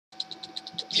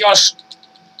Dios.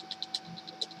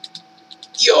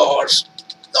 Dios.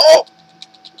 No.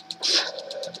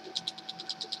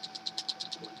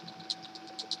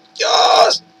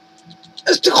 Dios.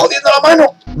 Estoy jodiendo la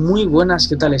mano. Muy buenas,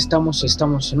 ¿qué tal estamos?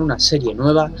 Estamos en una serie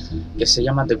nueva que se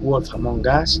llama The Wolf Among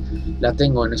Us. La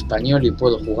tengo en español y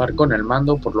puedo jugar con el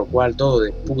mando, por lo cual todo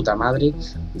de puta madre.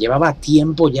 Llevaba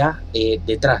tiempo ya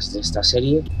detrás de esta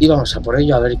serie y vamos a por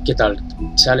ello a ver qué tal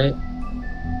sale.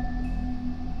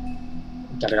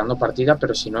 Cargando partida,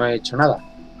 pero si no he hecho nada.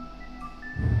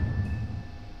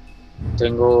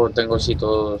 Tengo sí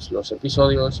todos los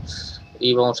episodios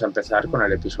y vamos a empezar con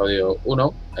el episodio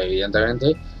 1,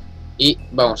 evidentemente, y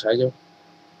vamos a ello.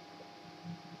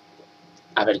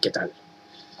 A ver qué tal.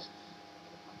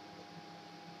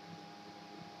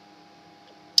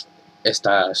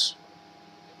 Estos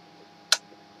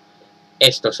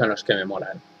son los que me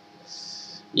molan.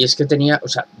 Y es que tenía, o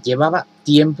sea, llevaba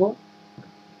tiempo.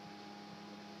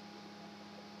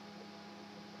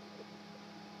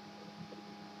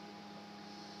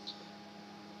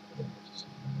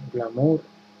 Glamour,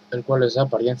 el cual les da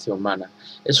apariencia humana.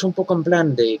 Es un poco en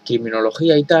plan de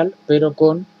criminología y tal, pero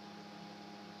con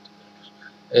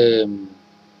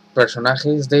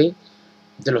personajes de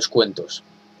los cuentos.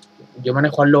 Yo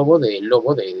manejo al lobo de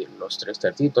los tres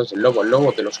tercitos, el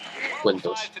lobo de los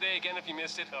cuentos.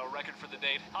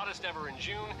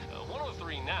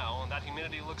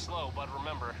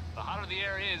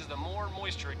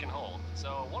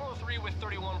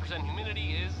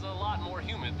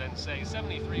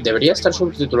 Debería estar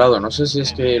subtitulado, no sé si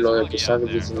es que lo de que está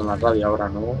diciendo en la radio ahora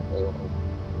no,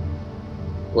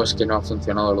 o es que no ha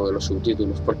funcionado lo de los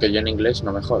subtítulos, porque yo en inglés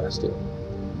no me jodas, tío.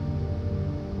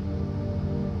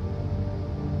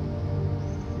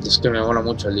 Es que me mola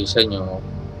mucho el diseño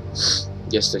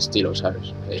y este estilo,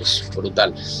 ¿sabes? Es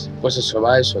brutal. Pues eso,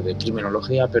 va eso de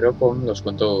criminología, pero con los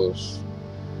cuentos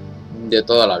de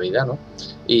toda la vida, ¿no?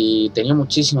 Y tenía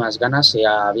muchísimas ganas,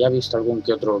 había visto algún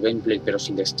que otro gameplay, pero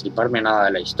sin destriparme nada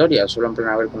de la historia, solo en plan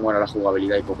a ver cómo era la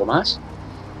jugabilidad y poco más.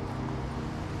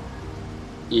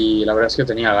 Y la verdad es que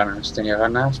tenía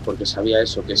ganas porque sabía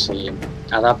eso, que se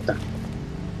adapta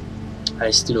al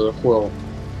estilo del juego.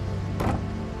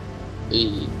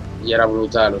 Y era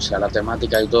brutal, o sea, la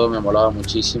temática y todo me molaba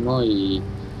muchísimo y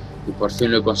por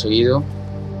fin lo he conseguido.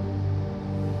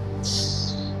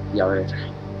 Y a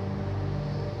ver.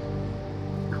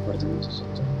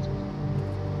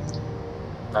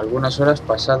 Algunas horas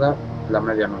pasada la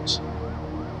medianoche.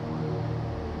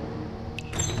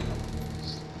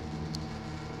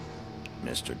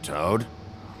 Mr. Toad?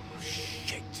 Oh,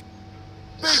 shit.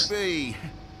 Baby,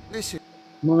 listen.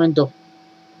 Un momento.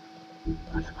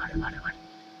 Vale.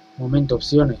 Momento,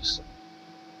 opciones.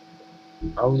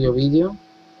 Audio, vídeo.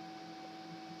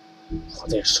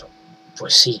 Joder, eso.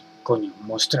 Pues sí, coño,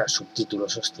 mostrar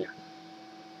subtítulos, hostia.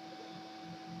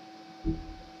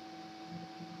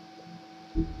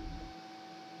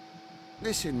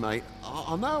 Listen, mate,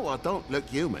 I know I don't look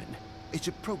human. It's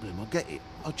a problem, I get it.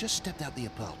 I just stepped out the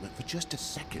apartment for just a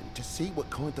second to see what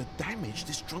kind of damage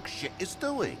this drunk shit is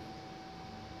doing.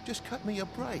 Just cut me a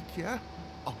break, yeah?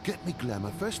 I'll get me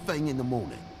glamour first thing in the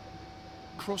morning.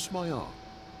 Cross my arm.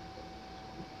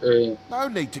 No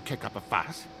need to kick up a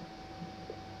fuss.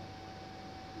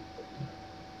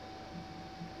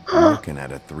 Looking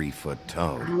at a 3-foot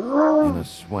toad in a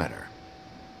sweater.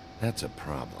 That's a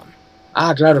problem.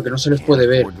 Ah, claro, que no se les puede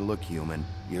ver. To look human,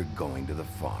 you're going to the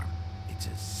farm. It's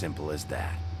as simple as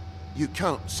that. You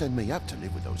can't send me up to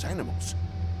live with those animals.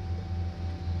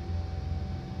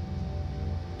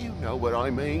 You know what I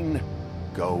mean.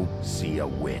 Go see a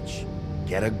witch.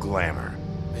 Get a glamour.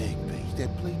 Bigby, they're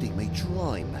bleeding me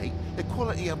dry, mate. The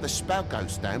quality of the spout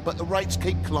goes down, but the rates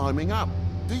keep climbing up.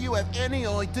 Do you have any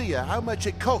idea how much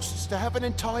it costs to have an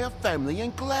entire family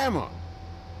in glamour?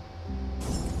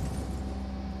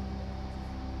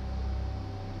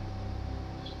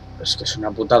 Es que es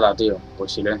una putada, tío.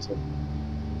 Pues silencio.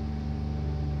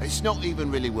 It's not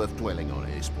even really worth dwelling on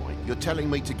at this point. You're telling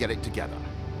me to get it together.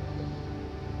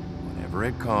 Whatever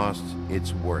it costs,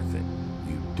 it's worth it.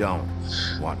 You don't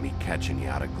want me catching you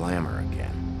out of glamour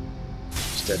again.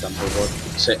 Hostia, tampoco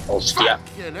sé. Hostia.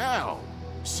 Fucking hell.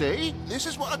 See? This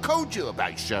is what I called you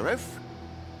about, Sheriff.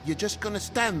 You're just gonna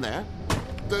stand there?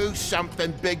 Do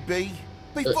something, Bigby,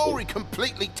 before he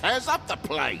completely tears up the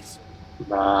place.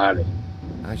 Vale.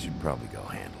 I should probably go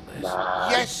handle this.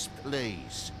 Vale. Yes,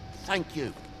 please. Thank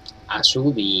you. A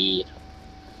subir.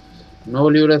 Nuevo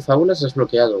libro de fábulas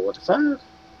desbloqueado. What the fuck?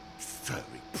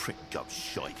 Furry prick job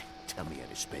shite. Tell me how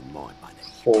to spend my money.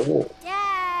 Oh.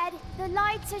 Dad, the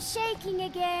lights are shaking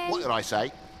again. What did I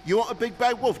say? You want a big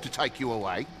bad wolf to take you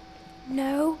away?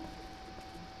 No.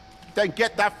 Then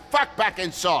get the fuck back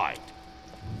inside.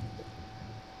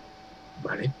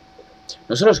 Vale.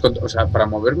 No sé los controles, o sea, para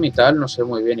moverme y tal no sé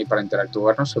muy bien, y para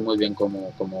interactuar no sé muy bien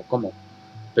cómo.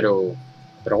 Pero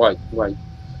guay, guay.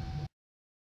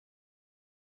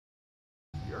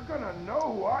 You're gonna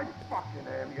know who I fucking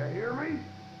am, you hear me?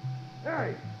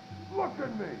 Hey, look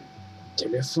at me.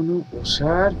 Teléfono,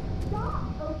 usar.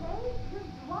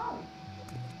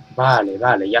 Vale,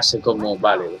 vale, ya sé cómo,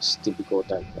 vale, es típico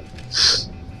tal. Vale.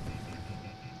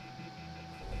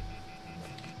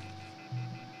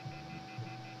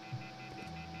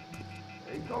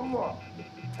 Take a look.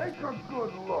 Take a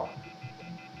good look.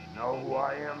 Know who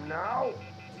I am now?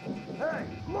 Hey,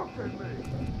 look at me.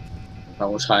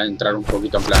 Vamos a entrar un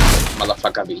poquito en plan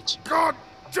motherfucker bitch. God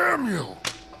damn you.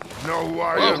 Know who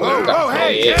I am?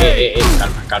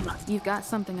 Calma, calma. You've got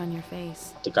something on your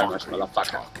face. Te calmas,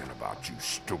 motherfucker. Talking about you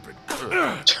stupid.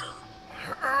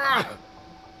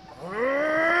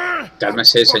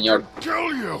 Cálmese, señor.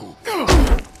 Kill you.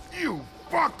 You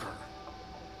fucker.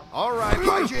 All right,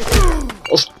 right.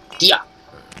 ¡Hostia!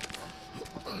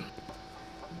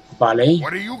 Vale.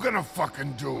 What are you gonna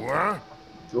fucking do, huh?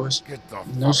 Pues, Get the no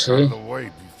fuck out sé. of the way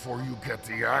before you get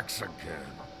the axe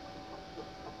again.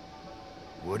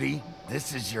 Woody,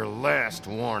 this is your last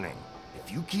warning.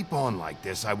 If you keep on like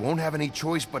this, I won't have any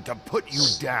choice but to put you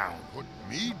down. Put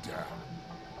me down?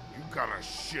 You got a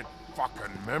shit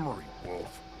fucking memory,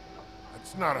 Wolf.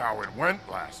 That's not how it went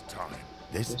last time.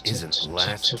 This isn't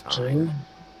last time.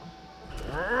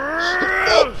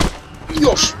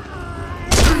 ¡Dios!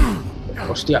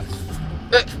 ¡Hostia!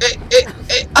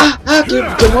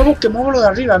 Que muevo lo de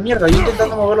arriba, mierda. Yo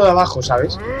intentando moverlo de abajo,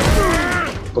 ¿sabes?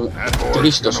 Como, qué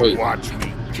listo soy.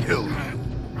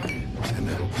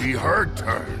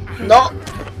 ¡No!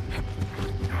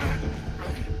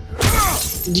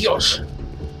 ¡Dios!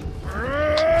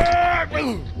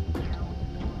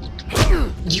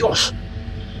 ¡Dios!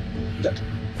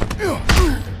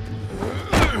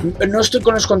 No estoy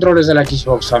con los controles de la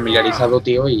Xbox familiarizado,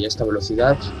 tío, y esta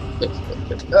velocidad...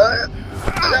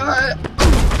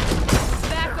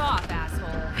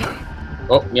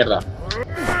 Oh, mierda.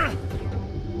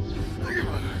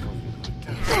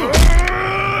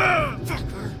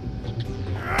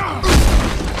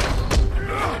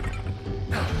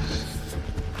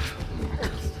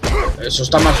 Eso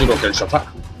está más duro que el sofá.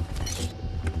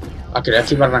 Ah, creía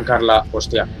que iba a arrancar la...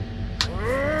 Hostia.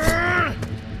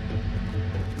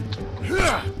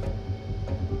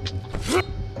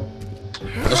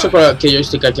 No sé por qué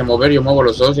joystick hay que mover, yo muevo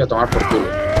los dos y a tomar por culo,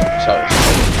 ¿sabes?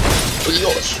 ¡Oh,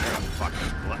 Dios!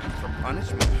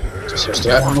 Si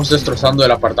hostia, vamos destrozando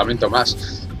el apartamento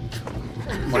más.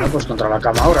 Bueno, pues contra la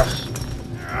cama ahora.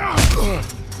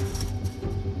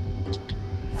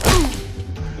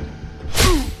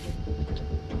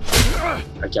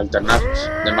 Hay que alternar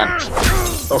de manos.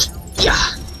 ¡Hostia!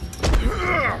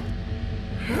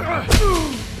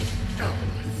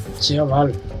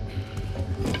 Chaval.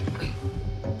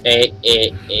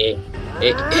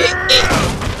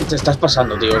 Te estás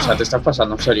pasando, tío, o sea, te estás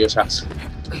pasando, en serio, o sea.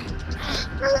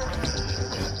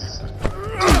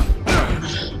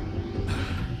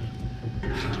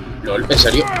 LOL, ¿en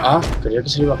serio? Ah, creía que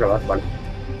se iba a clavar, vale.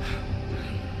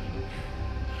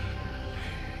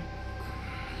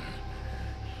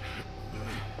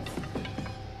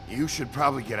 You should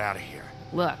probably get out of here.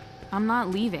 Look, I'm not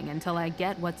leaving until I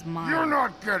get what's mine. You're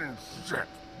not getting shit,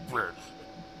 bitch.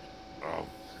 I'll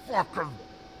fucking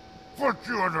put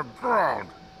you on the ground.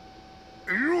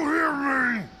 You hear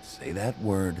me? Say that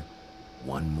word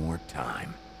one more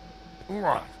time.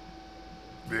 What?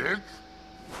 Bitch?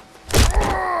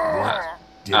 What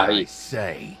did I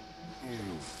say?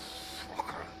 You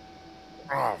fucker.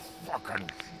 Oh, fucking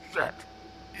shit.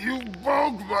 You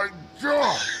bugged my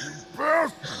jaw, you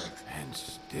bastard. And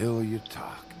still you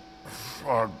talk.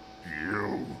 Fuck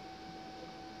you.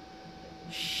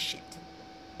 Shit.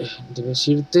 Debes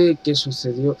irte, ¿qué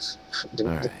sucedió?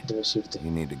 Debes irte. You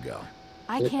need to go.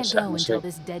 I can't go until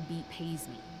this deadbeat pays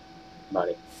me.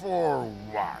 Vale. For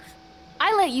what?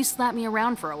 I let you slap me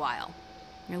around for a while.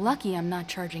 You're lucky I'm not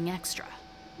charging extra.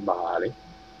 Vale.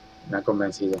 Me ha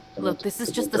convencido. Look, this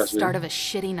is just the start of a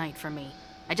shitty night for me.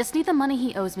 I just need the money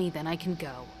he owes me, then I can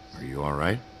go. Are you all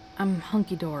right? I'm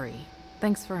hunky-dory.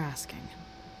 Thanks for asking.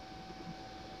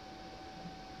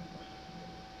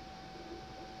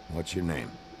 What's your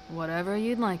name? Whatever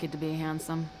you'd like it to be,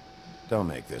 handsome. Don't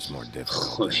make this more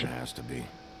difficult than it has to be.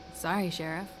 Sorry,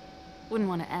 Sheriff. Wouldn't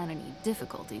want to add any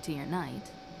difficulty to your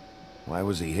night. Why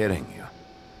was he hitting you?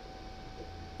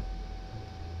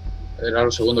 Era lo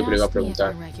segundo que le iba a He asked me if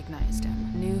preguntar. I recognized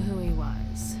him, knew who he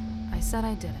was. I said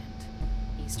I didn't.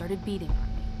 He started beating on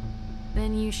me.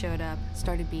 Then you showed up,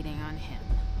 started beating on him.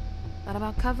 That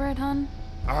about cover it, hun?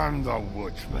 I'm the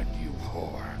woodsman, you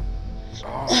whore.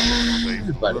 I'll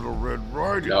save Little Red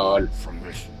Riding Hood from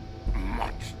this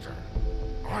monster.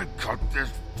 I cut this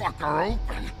fucker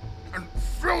open and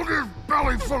filled his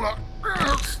belly full of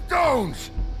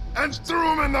stones and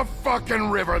threw him in the fucking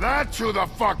river. That's who the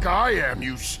fuck I am,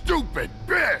 you stupid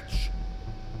bitch!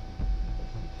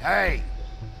 Hey,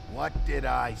 what did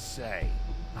I say?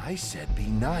 I said be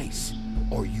nice,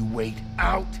 or you wait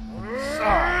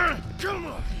outside.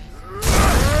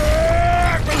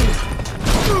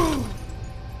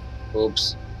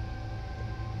 Ups.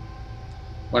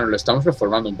 Bueno, le estamos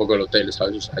reformando un poco el hotel,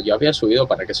 ¿sabes? O sea, yo había subido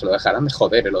para que se lo dejaran de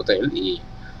joder el hotel y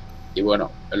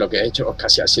bueno, lo que he hecho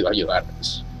casi ha sido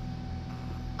ayudarles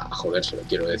a jodérselo,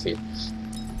 quiero decir.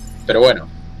 Pero bueno.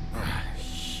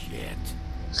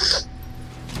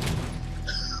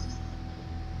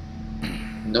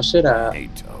 No será...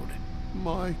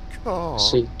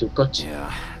 Sí, tu coche.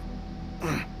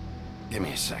 Give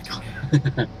me a second.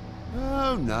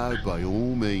 Oh no, by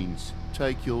all means.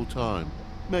 Take your time.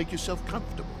 Make yourself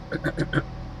comfortable.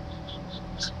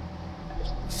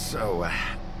 So,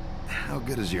 how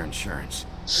good is your insurance?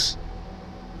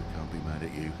 I can't be mad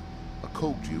at you. I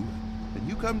called you, and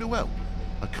you come to help.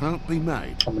 I can't be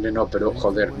mad. Hombre, no, pero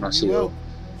joder, no ha sido...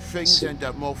 Things end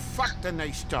up more fucked than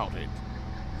they started.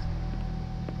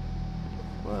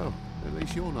 Well, at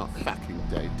least you're not fucking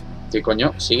dead. ¿Qué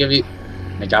coño? Sigue vivo.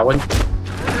 Me cago en...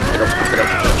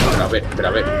 Pero a ver. Pero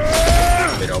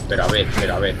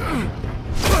a ver.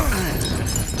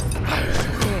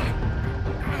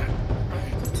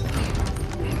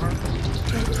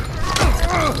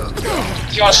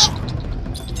 ¡Dios!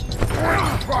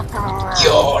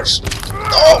 ¡Dios!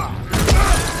 ¡No!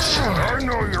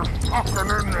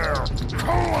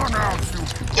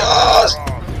 ¡Dios!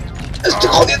 ¡Estoy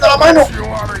jodiendo la mano!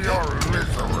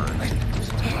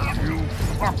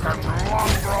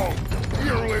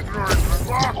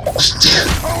 ¡Hostia!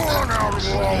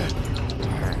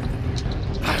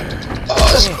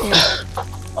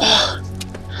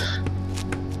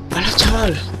 ¡Hala,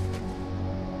 chaval!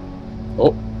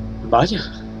 ¡Oh! ¡Vaya!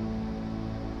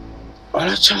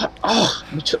 ¡Hala, chaval! ¡Oh!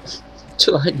 Mucho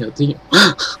daño, tío.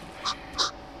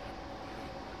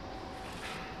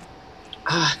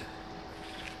 ¡Ah!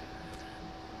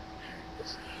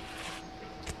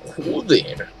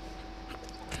 ¡Joder!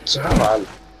 Chaval.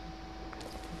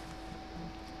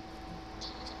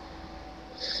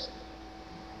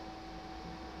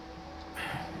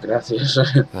 Gracias.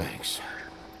 Thanks.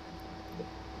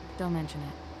 Don't mention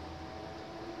it.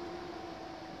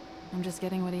 I'm just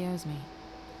getting what he owes me.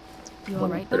 You all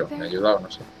right Pero back me ha there? ayudado, no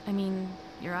sé. I mean,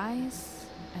 your eyes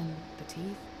and the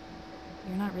teeth.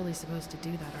 You're not really supposed to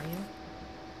do that, are you?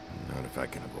 Not if I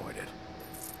can avoid it.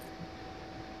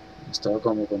 Estaba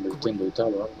como convirtiendo y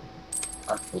tal o algo.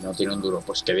 Ah, y no tiene un duro.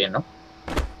 Pues qué bien, ¿no?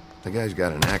 The guy's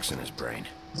got an axe in his brain.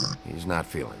 He's not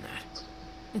feeling that.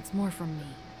 It's more from me.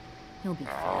 He'll be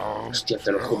fine. Hostia,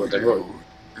 te lo juro, tengo...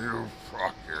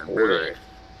 Joder.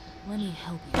 Let me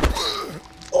help you.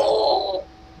 ¡Oh!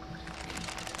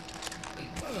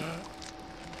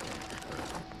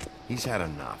 He's had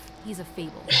enough. He's a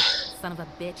fable. Son of a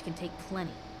bitch can take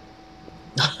plenty.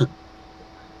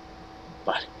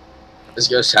 Vale. Es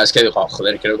que, o sea, es que digo,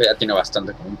 joder, creo que ya tiene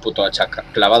bastante, como un puto hacha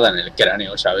clavada en el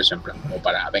cráneo, ¿sabes? En plan, como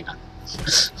para, venga,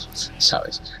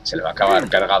 ¿sabes? Se le va a acabar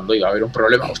cargando y va a haber un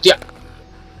problema. ¡Hostia!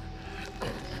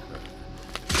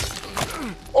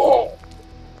 ¡Oh!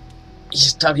 Y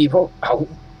está vivo aún.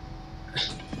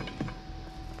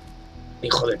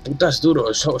 Hijo de puta, es duro,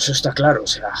 eso está claro, o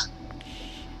sea...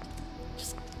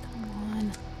 Just come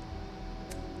on.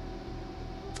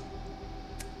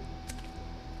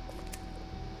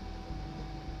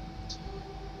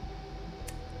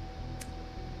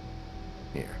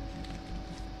 Here.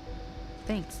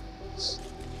 Thanks.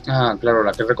 Ah, claro,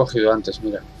 la que he recogido antes,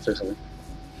 mira, fíjate.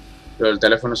 Pero el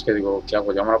teléfono es que digo, ¿qué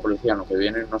hago? Llamo a la policía, no que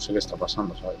viene, no sé qué está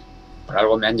pasando, ¿sabes? Por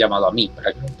algo me han llamado a mí,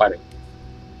 para que lo pare.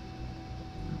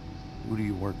 Who do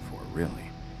you work for, really?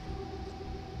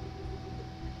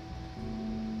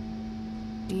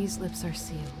 These lips are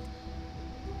sealed.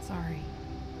 Sorry.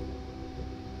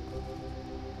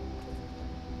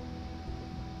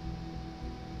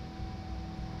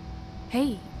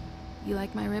 Hey, you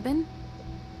like my ribbon?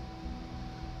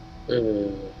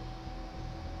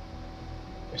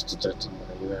 Estoy tratando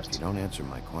de If you ayudarte. don't answer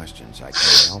my questions, I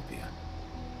can't help you.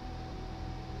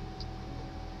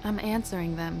 I'm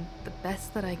answering them the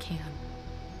best that I can.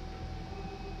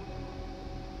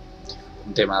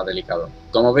 Un tema delicado.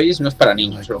 Como veis, no es para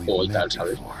niños el juego y tal,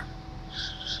 ¿sabes?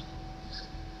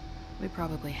 We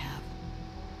probably have.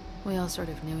 We all sort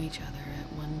of knew each other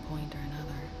at one point or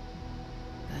another.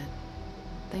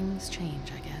 But things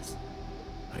change, I guess.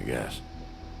 I guess.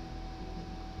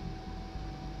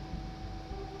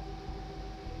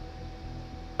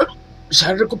 ¿Se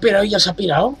ha recuperado y ya se ha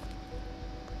pirado?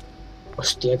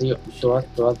 Hostia, tío.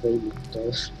 Todas baby.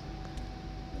 Todas.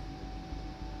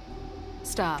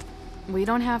 Stop. We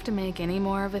don't have to make any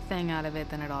more of a thing out of it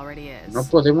than it already is. No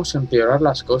podemos empeorar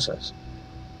las cosas.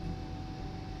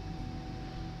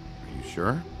 Are you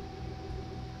sure?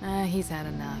 He's had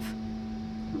enough.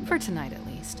 For tonight, at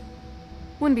least.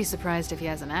 Wouldn't be surprised if he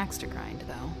has an axe to grind,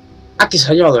 though. Ah, que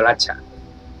se ha llevado el hacha.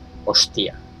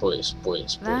 Hostia. Pues.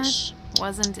 That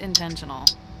wasn't intentional.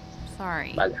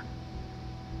 Sorry. Vaya.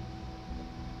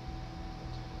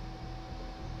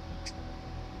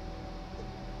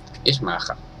 Es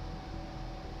maja.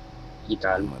 Y How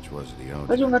tal. much was it he owed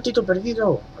Hay you? un gatito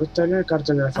perdido. Está en el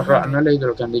cartel de la farra. No he leído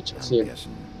lo que han dicho. I'm Sí.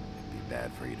 guessing it'd be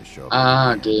bad for you to show up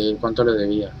Ah, at the end. que cuánto le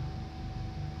debía.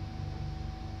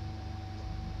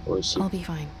 Pues sí. I'll be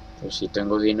fine. Pues si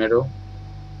tengo dinero.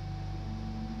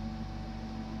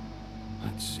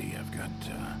 Let's see, I've got,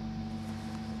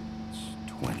 it's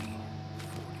 20,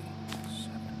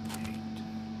 47,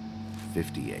 8,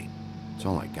 58. It's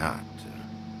all I got.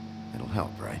 It'll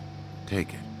help, right?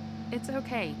 Take it. It's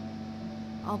okay.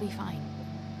 I'll be fine.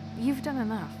 You've done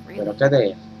enough, really. Pero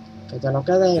quede. Que te lo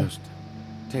quede. Just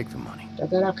take the money. Que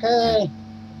te lo quede.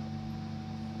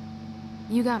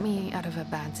 You got me out of a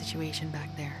bad situation back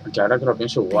there. Aunque ahora que lo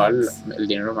pienso, igual el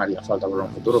dinero me haría falta por un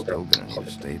futuro, pero Still gonna need a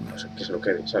joder, statement. no sé, que se lo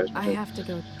quede, ¿sabes? I have to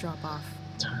go drop off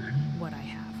what I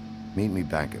have. Meet me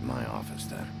back at my office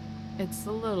then. It's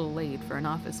a little late for an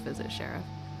office visit, Sheriff.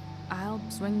 I'll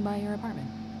swing by your apartment.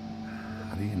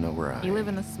 How do you know where I You live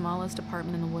in the smallest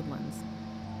apartment in the Woodlands.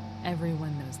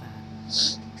 Everyone knows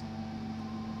that.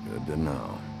 Good to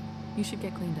know. You should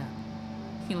get cleaned up.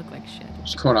 You look like shit.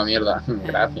 Es como la mierda.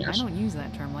 And I Gracias. don't use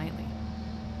that term lightly.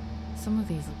 Some of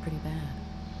these look pretty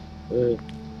bad.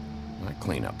 I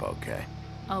clean up okay.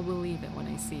 I'll believe it when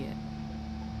I see it.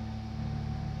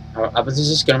 A veces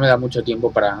es que no me da mucho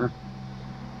tiempo para...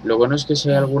 Lo bueno es que si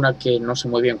hay alguna que no sé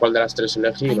muy bien cuál de las tres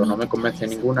elegir o no me convence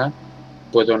ninguna,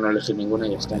 puedo no elegir ninguna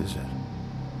y ya está. What is it?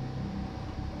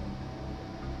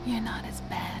 You're not as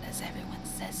bad as everyone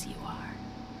says you are.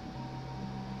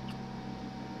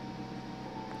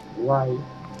 Guay.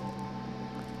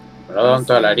 Me lo ha dado en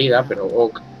toda la herida, pero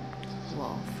ok.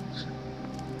 Wolf.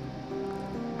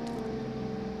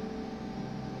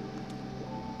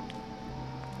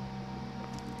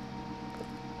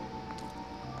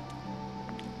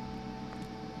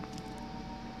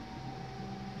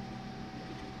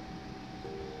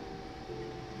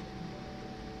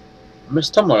 Me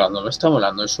está molando, me está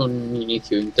molando. Es un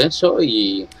inicio intenso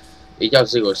y ya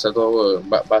os digo, está todo,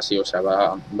 va así, o sea,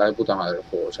 va de puta madre el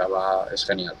juego, o sea, es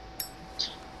genial.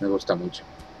 Me gusta mucho.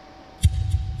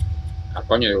 Ah,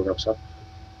 coño, digo, ¿qué ha pasado?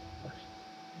 Vale.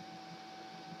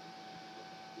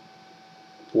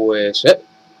 Pues,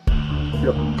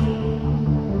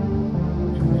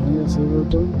 Bienvenido a Ciego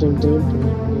Tonto, el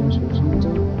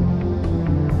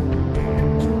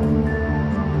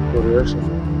curioso.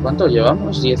 ¿Cuánto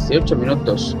llevamos? 18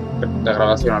 minutos de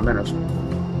grabación al menos.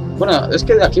 Bueno, es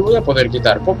que de aquí voy a poder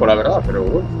quitar poco, la verdad, pero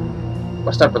bueno, va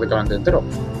a estar prácticamente entero.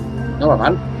 No va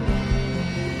mal.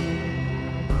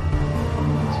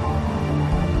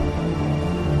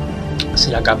 Si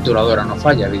la capturadora no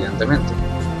falla, evidentemente.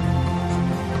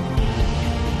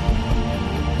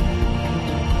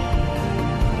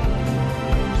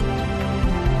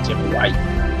 Qué guay.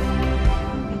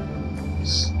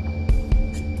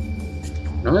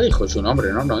 No me dijo su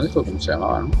nombre, ¿no? No me dijo cómo se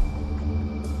llamaba, ¿no?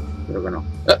 Creo que no.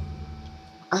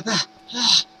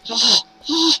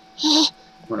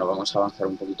 Bueno, vamos a avanzar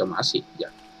un poquito más y ya.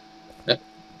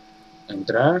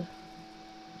 Entrar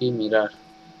y mirar.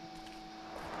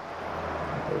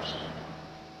 Pues...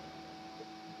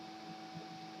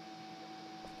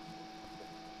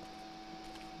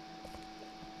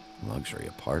 Luxury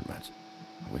apartments.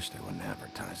 I wish they wouldn't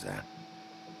advertise that.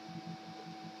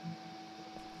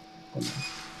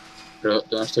 Pero,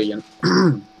 ¿dónde estoy yendo?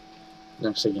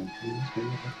 ¿Dónde estoy yendo?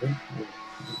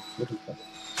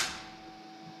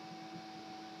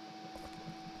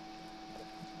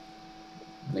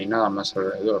 No hay nada más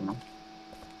alrededor, ¿no?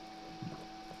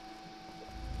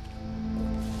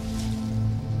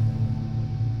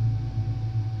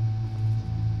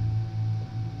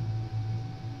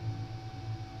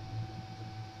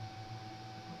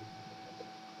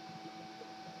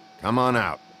 Come on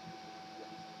out.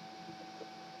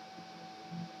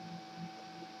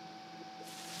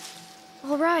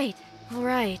 All right, all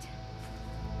right.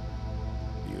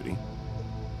 Beauty.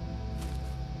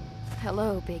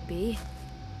 Hello, Bigby.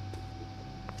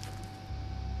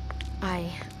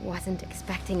 I wasn't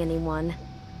expecting anyone.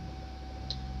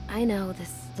 I know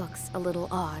this looks a little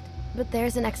odd, but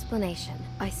there's an explanation,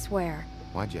 I swear.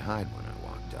 Why'd you hide when I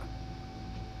walked up?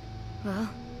 Well,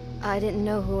 I didn't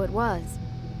know who it was.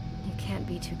 You can't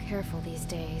be too careful these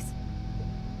days.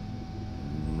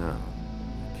 No,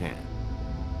 you can't.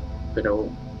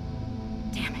 Pero...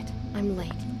 Damn it, I'm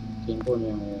late. ¿Quién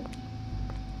pone?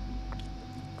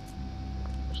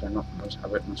 O sea, no, a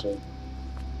ver, no sé.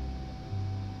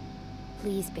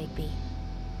 Please, Bigby.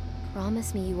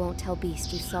 Promise me you won't tell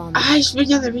Beast you saw me. ¡Ah, es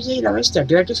Bella de Bella y la Bestia!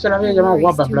 Creía que es que la había llamado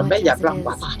guapa, en plan bella, en plan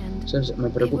guapa. Se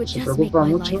preocupa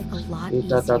mucho. Y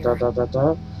ta.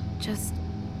 Just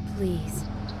please.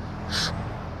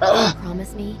 ¡Ah!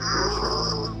 Promise me?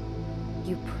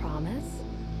 You promise?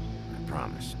 I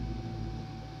promise.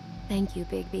 Thank you,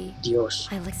 Bigby. Dios.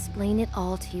 I'll explain it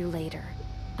all to you later.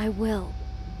 I will,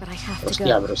 but I have to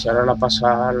Hostia, go. pero si ahora la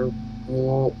pasa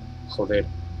algo... Joder.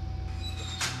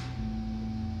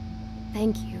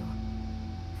 Thank you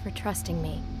for trusting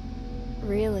me.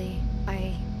 Really,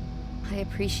 I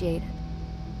appreciate it,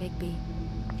 Bigby.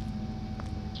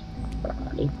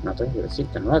 Vale, no tengo que decir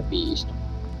que no la has visto.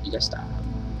 Y ya está.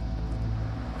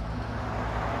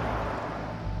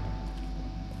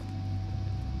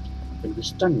 No he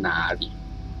visto a nadie.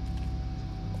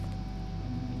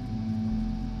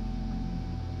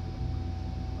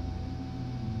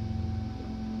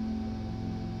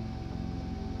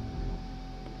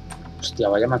 Hostia,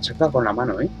 vaya machaca con la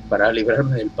mano, para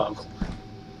librarme del pago.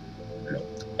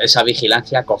 Esa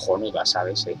vigilancia cojonuda,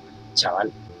 ¿sabes,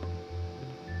 chaval?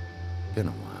 Been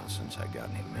a while since I got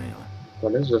any mail.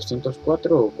 ¿Cuál es?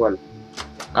 ¿204 o cuál?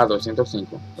 Ah,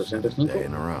 205. ¿205? Day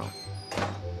in a row.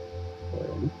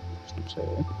 Bueno, pues no sé,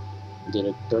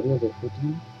 Directorio de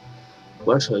Putin.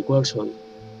 ¿Cuál soy? ¿Cuál soy?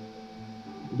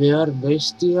 Ver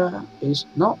bestia es...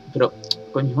 No, pero...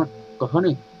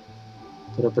 Cojones.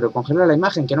 Pero congela la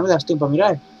imagen, que no me das tiempo a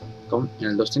mirar. En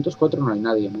el 204 no hay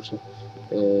nadie, no sé.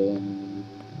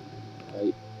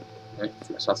 Ahí.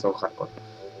 Flashazo hardcore.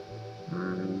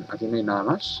 Aquí no hay nada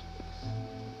más.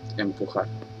 Empujar.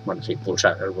 Bueno, sí,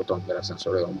 pulsar el botón del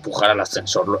ascensor. Empujar al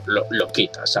ascensor lo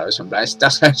quita, ¿sabes? En plan, este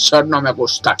ascensor no me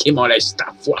gusta, aquí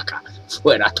molesta. Fuaca.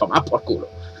 Fuera, toma por culo.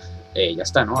 Ya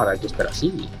está, ¿no? Ahora hay que esperar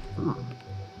así.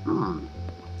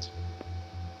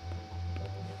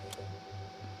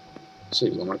 Sí,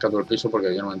 digo, marca todo el piso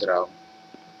porque yo no me he enterado.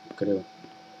 Creo.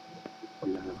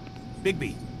 Hola.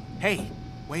 Bigby, hey,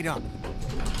 wait up.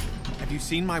 Have you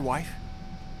seen my wife?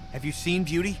 Have you seen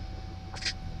Beauty?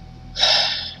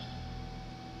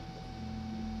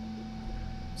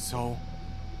 So,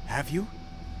 have you?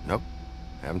 Nope,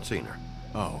 haven't seen her.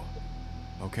 Oh,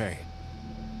 okay.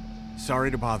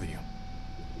 Sorry to bother you.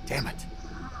 Damn it.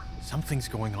 Something's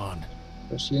going on.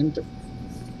 Lo siento.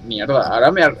 Mierda,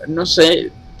 ahora no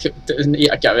sé qué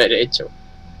tendría que haber hecho.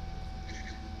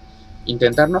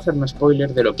 Intentar no hacerme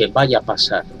spoiler de lo que vaya a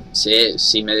pasar.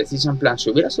 Si me decís en plan, si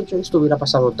hubieras hecho esto, hubiera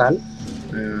pasado tal,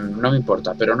 no me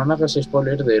importa. Pero no me hagas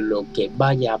spoiler de lo que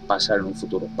vaya a pasar en un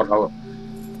futuro. Por favor.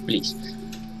 Please.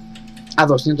 A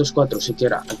 204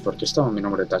 siquiera. ¿Por qué estaba mi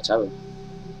nombre tachado?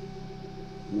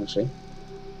 No sé.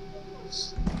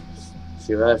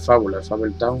 Ciudad de Fábula,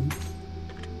 Fable Town.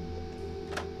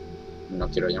 No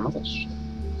quiero llamadas.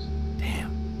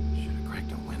 Damn, should have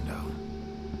cracked a window.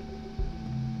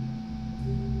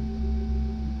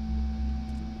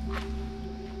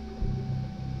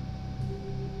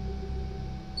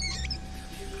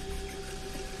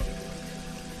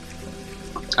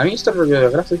 A mí este rollo de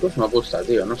gráficos me gusta,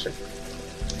 tío, no sé.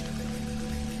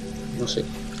 No sé.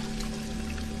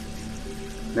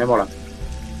 Me mola.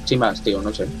 Sin más, tío,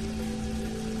 no sé.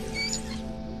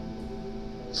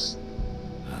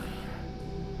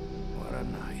 What a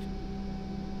night.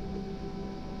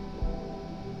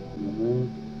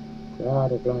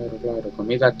 Claro.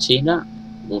 Comida china.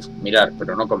 Uf, mirar,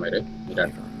 pero no comer, mirar.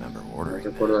 I don't even remember No ordering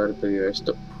recuerdo that. haber pedido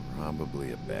esto.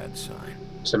 Probably a bad sign.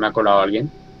 ¿Se me ha colado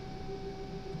alguien?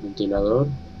 Ventilador.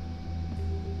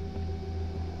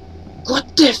 What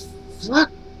the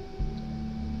fuck?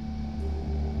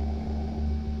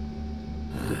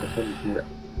 ¿Qué cojones? Mira.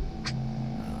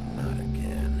 Not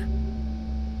again.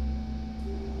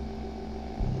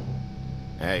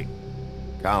 Hey,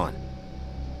 Colin,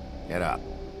 get up.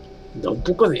 Da un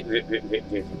poco de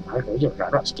mal rollo,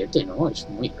 raro, asquete, ¿no? Es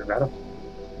muy raro.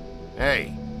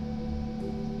 Hey,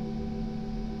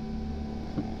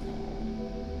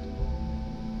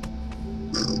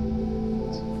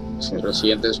 Si lo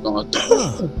siguiente es como...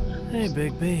 Hey,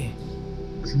 Big B.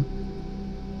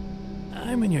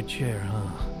 I'm in your chair, huh?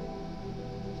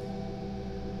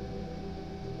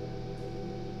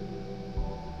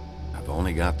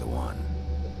 only got the one.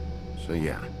 So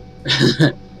yeah.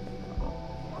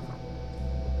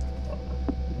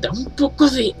 Da un poco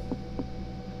de...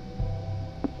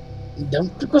 Da un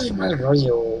poco de mal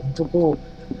rollo, un poco...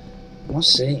 No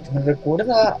sé, me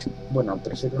recuerda... Bueno,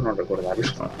 prefiero no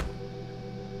recordarlo.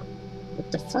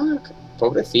 What the fuck?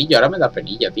 Pobrecillo, ahora me da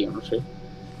penilla, tío, no sé.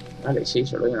 Vale, sí,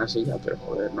 solo hay una silla, pero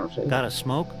joder, no sé. Got a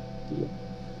smoke? Tío.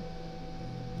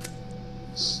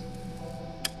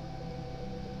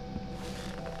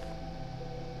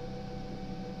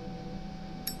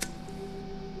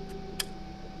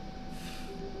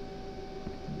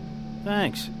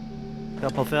 Thanks.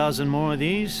 Couple thousand more of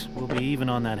these, we'll be even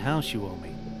on that house you owe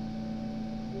me.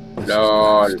 This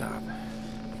LOL. has gotta stop.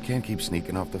 You can't keep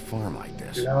sneaking off the farm like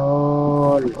this.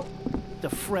 LOL. The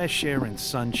fresh air and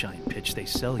sunshine pitch they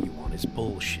sell you on is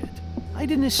bullshit. I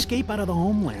didn't escape out of the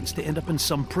homelands to end up in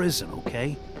some prison,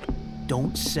 okay?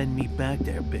 Don't send me back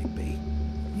there, Big B.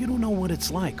 You don't know what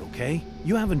it's like, okay?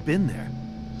 You haven't been there.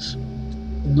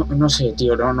 No, no sé,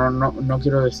 tío, no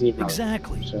quiero decir nada.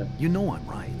 Exactly. O sea, You know I'm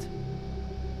right.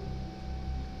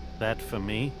 That for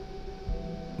me?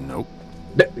 Nope.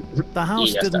 The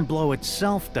house ya didn't está. blow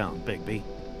itself down, Bigby.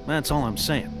 That's all I'm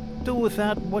saying. Do with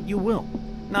that what you will.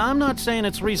 Now, I'm not saying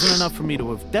it's reason enough for me to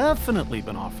have definitely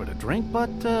been offered a drink, but,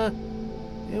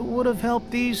 it would have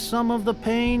helped ease some of the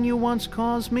pain you once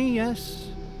caused me, yes?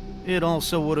 It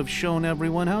also would have shown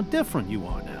everyone how different you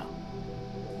are now.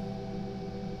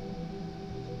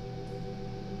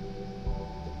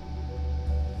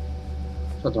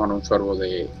 Voy a tomar un sorbo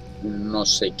de no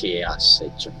sé qué has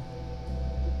hecho.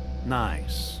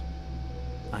 Nice.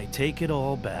 I take it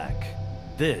all back.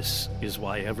 This is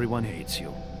why everyone hates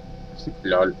you.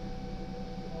 LOL.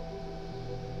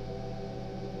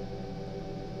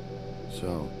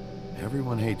 So,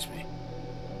 everyone hates me.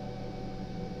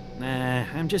 Nah,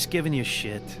 I'm just giving you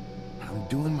shit. I'm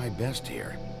doing my best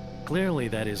here. Clearly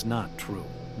that is not true,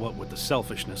 what with the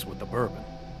selfishness with the bourbon.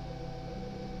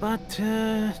 But,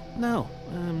 no,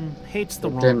 hate's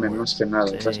the wrong Teme word. más que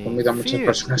nada. Te has comido a muchas Fear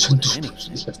personas more en tus than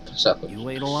anything. días pasados. You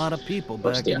ate a lot of people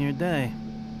back Hostia. in your day.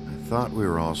 I thought we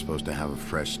were all supposed to have a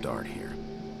fresh start here.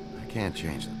 I can't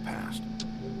change the past.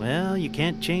 Well, you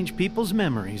can't change people's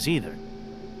memories either.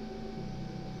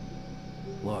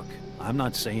 Look, I'm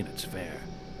not saying it's fair,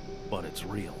 but it's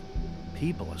real.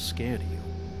 People are scared of you.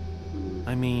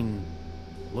 I mean,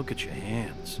 look at your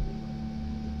hands.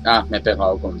 Ah, me he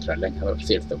pegado contra el leñador,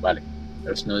 cierto, vale.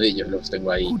 Los nudillos los tengo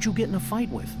ahí. Who'd you get in a fight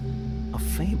with? A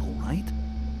fable, right?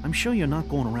 I'm sure you're not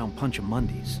going around punching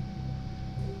Mondays.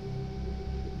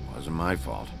 Wasn't my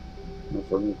fault. No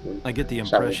fue mi culpa. I get the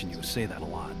impression you say that a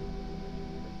lot.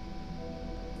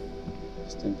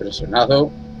 Está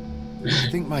impresionado. I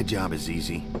think my job is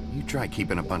easy. You try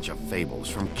keeping a bunch of fables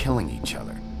from killing each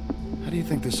other. How do you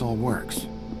think this all works?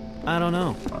 I don't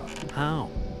know. How?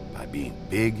 By being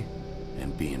big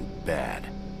and being bad.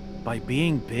 By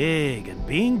being big and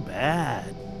being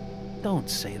bad. Don't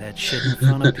say that shit in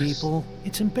front of people.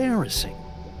 It's embarrassing.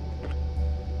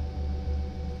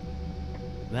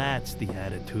 That's the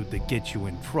attitude that gets you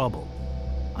in trouble.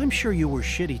 I'm sure you were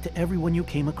shitty to everyone you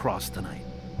came across tonight.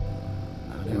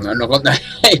 No con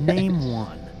Name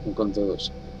one. no con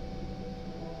todos.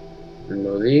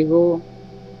 Lo digo.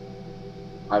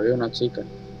 Había una chica.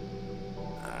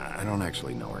 I don't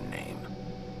actually know her name.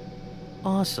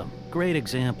 Awesome. Great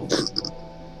example.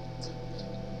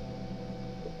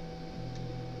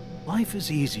 Life is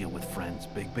easier with friends,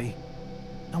 Bigby.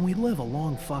 And we live a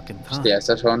long fucking time. Hostia,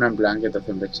 estas son en plan que te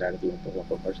hacen pensar, tío, un poco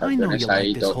I know conversaciones you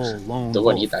ahí, like this whole lone todo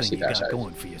wolf bonitas thing y you tal, got ¿sabes?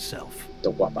 going for yourself.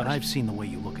 Todo But guapas. I've seen the way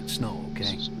you look at Snow,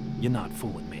 okay? You're not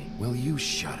fooling me. Will you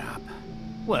shut up?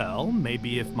 Well,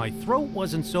 maybe if my throat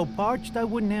wasn't so parched, I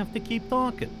wouldn't have to keep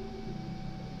talking.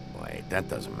 Wait, that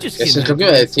doesn't make Just sense. Eso es lo que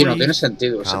iba a decir, no tiene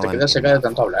sentido. Se te Colin, queda seca de enough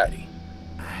tanto hablar. already.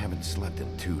 I haven't slept in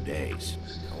 2 days.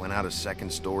 I went out a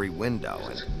second-story window,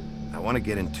 and I want to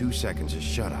get in 2 seconds of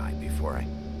shut-eye before I...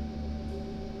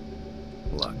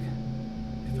 Look,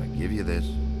 if I give you this,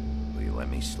 will you let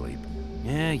me sleep?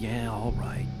 Yeah, all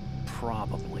right.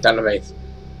 Probably. Tal vez.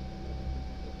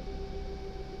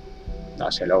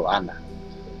 Dáselo, anda.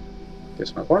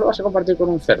 ¿Cómo lo vas a compartir con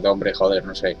un cerdo? Hombre, joder,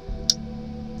 no sé.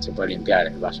 Se puede limpiar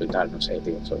el vaso y tal, no sé,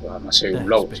 tío. Además soy un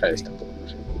lobo, ¿sabes? Tampoco, no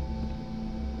sé, tío.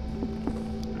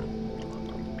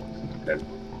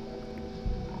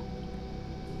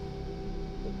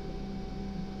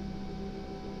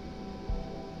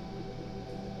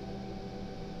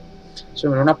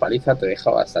 Sobre una paliza te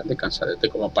deja bastante cansadete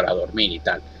como para dormir y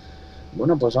tal.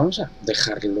 Bueno, pues vamos a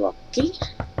dejarlo aquí.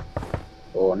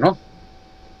 ¿O no?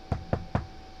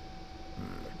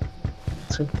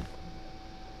 Sí.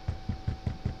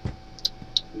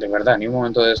 De verdad, ni un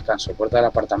momento de descanso. Puerta del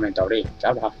apartamento, abrir.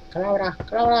 Calabra, calabra,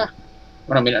 calabra.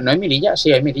 Bueno, mira, ¿no hay mirilla?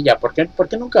 Sí, hay mirilla. ¿Por qué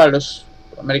nunca los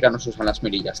americanos usan las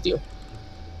mirillas, tío?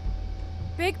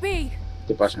 Bigby.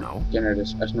 ¿Qué pasa? No. ¿Quién eres?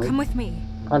 Snow. Come with me.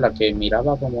 Ah, la que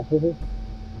miraba como...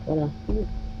 Hola.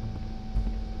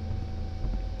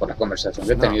 Por la conversación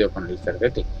que he tenido con el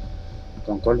cerdete.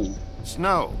 Con Colin.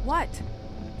 Snow. What?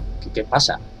 ¿Qué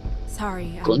pasa?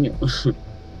 Sorry. Coño.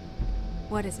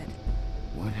 What is it?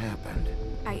 What happened?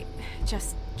 I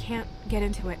just can't get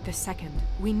into it this second.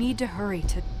 We need to hurry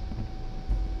to...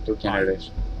 ¿Tú quién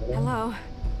eres? Hello.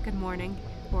 Good morning.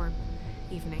 Or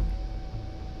evening.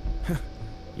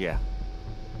 Yeah.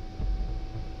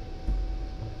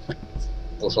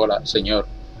 Pues hola, señor.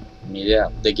 Ni idea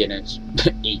de quién es.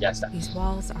 Y ya está. These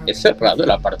walls are... ¿He cerrado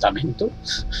el apartamento?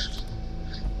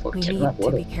 ¿Por We qué no need me to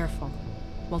acuerdo? be careful.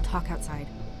 We'll talk outside.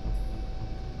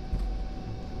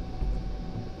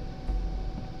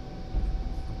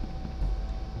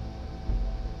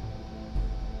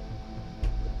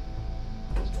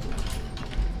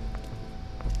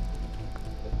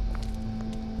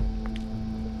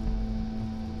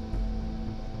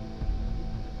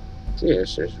 ¿Qué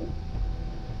es eso?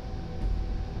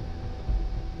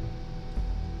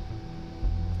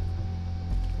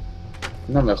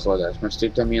 No me jodas, me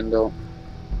estoy temiendo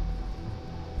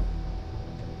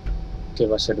que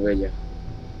va a ser bella.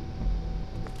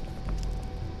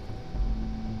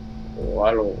 O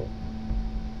algo.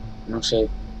 No sé.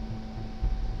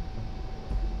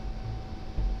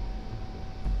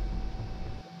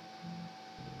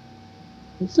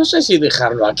 No sé si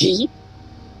dejarlo aquí.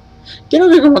 Creo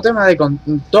que como tema de...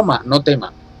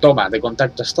 Toma de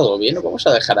contacto es todo bien. Lo vamos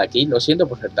a dejar aquí. Lo siento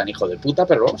por ser tan hijo de puta,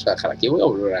 pero lo vamos a dejar aquí. Voy a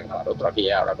volver a grabar otro aquí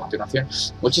ahora a continuación.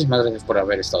 Muchísimas gracias por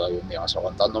haber estado ahí un día más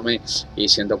aguantándome. Y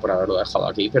siento por haberlo dejado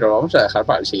aquí. Pero lo vamos a dejar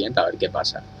para el siguiente a ver qué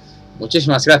pasa.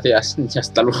 Muchísimas gracias y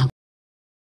hasta luego.